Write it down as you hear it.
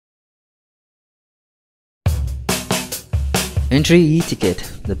Entry e-ticket,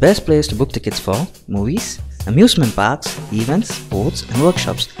 the best place to book tickets for movies, amusement parks, events, sports and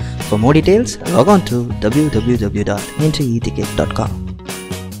workshops. For more details, log on to www.entryeticket.com.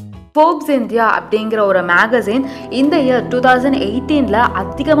 Forbes India அப்படிங்கிற ஒரு magazine இந்த year 2018ல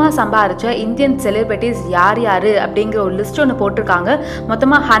அதிகமாக சம்பாதிச்ச Indian celebrities யார் யார் அப்படிங்கிற ஒரு list ஒன்று போட்டிருக்காங்க.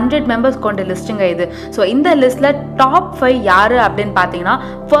 மொத்தமாக 100 மெம்பர்ஸ் கொண்ட லிஸ்ட்டுங்க இது. ஸோ இந்த லிஸ்ட்டில் டாப் 5 யார் அப்படின்னு பார்த்தீங்கன்னா,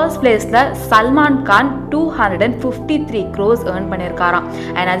 ஃபர்ஸ்ட் பிளேஸில் Salman Khan 253 crores earn பண்ணியிருக்காராம்.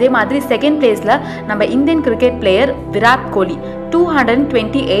 And அதே மாதிரி செகண்ட் பிளேஸில் நம்ம Indian cricket player Virat Kohli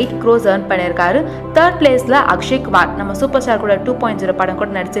 228 crores earn பண்ணியிருக்காரு. தேர்ட் பிளேஸில் அக்ஷய் குமார், நம்ம சூப்பர் ஸ்டார் கூட 2.0 படம் கூட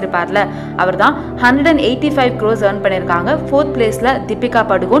நடிச்சிருப்பார்ல, அவர் தான் 185 crores ஏர்ன் பண்ணியிருக்காங்க. ஃபோர்த் பிளேஸில் தீபிகா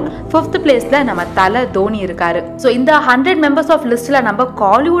படுகோன், ஃபிஃப்த் பிளேஸில் நம்ம தல தோனி இருக்காரு. ஸோ இந்த 100 மெம்பர்ஸ் ஆஃப் லிஸ்ட்டில் நம்ம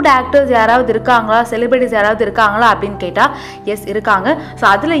காலிவுட் ஆக்டர்ஸ் யாராவது இருக்காங்களா, செலிபிரிட்டிஸ் யாராவது இருக்காங்களா அப்படின்னு கேட்டால் எஸ் இருக்காங்க. ஸோ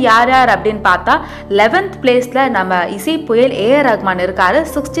அதில் யார் யார் அப்படின்னு பார்த்தா, 11th பிளேஸில் நம்ம இசை புயல் ஏஆர் ரஹ்மான் இருக்காரு,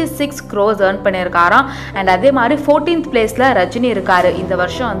 66 crores ஏர்ன் பண்ணியிருக்காராம். அண்ட் அதே மாதிரி 14th பிளேஸில் ரஜினி இருக்காரு. இந்த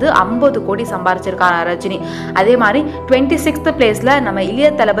வருஷம் வந்து 50 கோடி சம்பாரிச்சிருக்காரு ரஜினி. அதே மாதிரி 26th பிளேஸ்ல நம்ம இளைய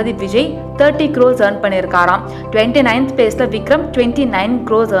தளபதி விஜய் 30 crores ஏர்ன் பண்ணியிருக்காராம். 29th பிளேஸ்ல விக்ரம் 29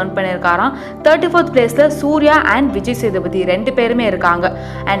 crores ஏர்ன் பண்ணியிருக்காராம். 34th பிளேஸ்ல சூர்யா அண்ட் விஜய் சேதுபதி ரெண்டு பேருமே இருக்காங்க.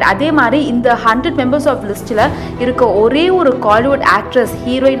 அண்ட் அதே மாதிரி இந்த 100 மெம்பர்ஸ் ஆஃப் லிஸ்ட்ல இருக்க ஒரே ஒரு காலிவுட் ஆக்ட்ரஸ்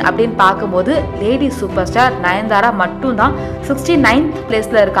ஹீரோயின் அப்படின்னு பார்க்கும்போது லேடி சூப்பர் ஸ்டார் நயன்தாரா மட்டும் தான் 69th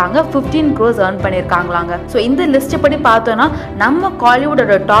பிளேஸ்ல இருக்காங்க. 15 crores ஏர்ன் பண்ணியிருக்காங்களாங்க. ஸோ இந்த லிஸ்ட் படி பார்த்தோம்னா நம்ம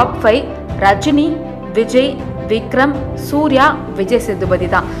காலிவுட்டோட டாப் 5 ரஜினி, விஜய், விக்ரம், சூர்யா, விஜய் சேதுபதி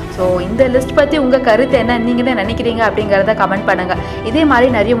தான். ஸோ இந்த லிஸ்ட் பற்றி உங்கள் கருத்து என்ன, நீங்கள் என்ன நினைக்கிறீங்க அப்படிங்கிறத கமெண்ட் பண்ணுங்கள். இதே மாதிரி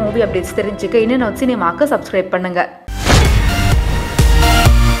நிறைய மூவி அப்டேட்ஸ் தெரிஞ்சுக்க இன்னும் சினிமாவுக்கு சப்ஸ்கிரைப் பண்ணுங்கள்.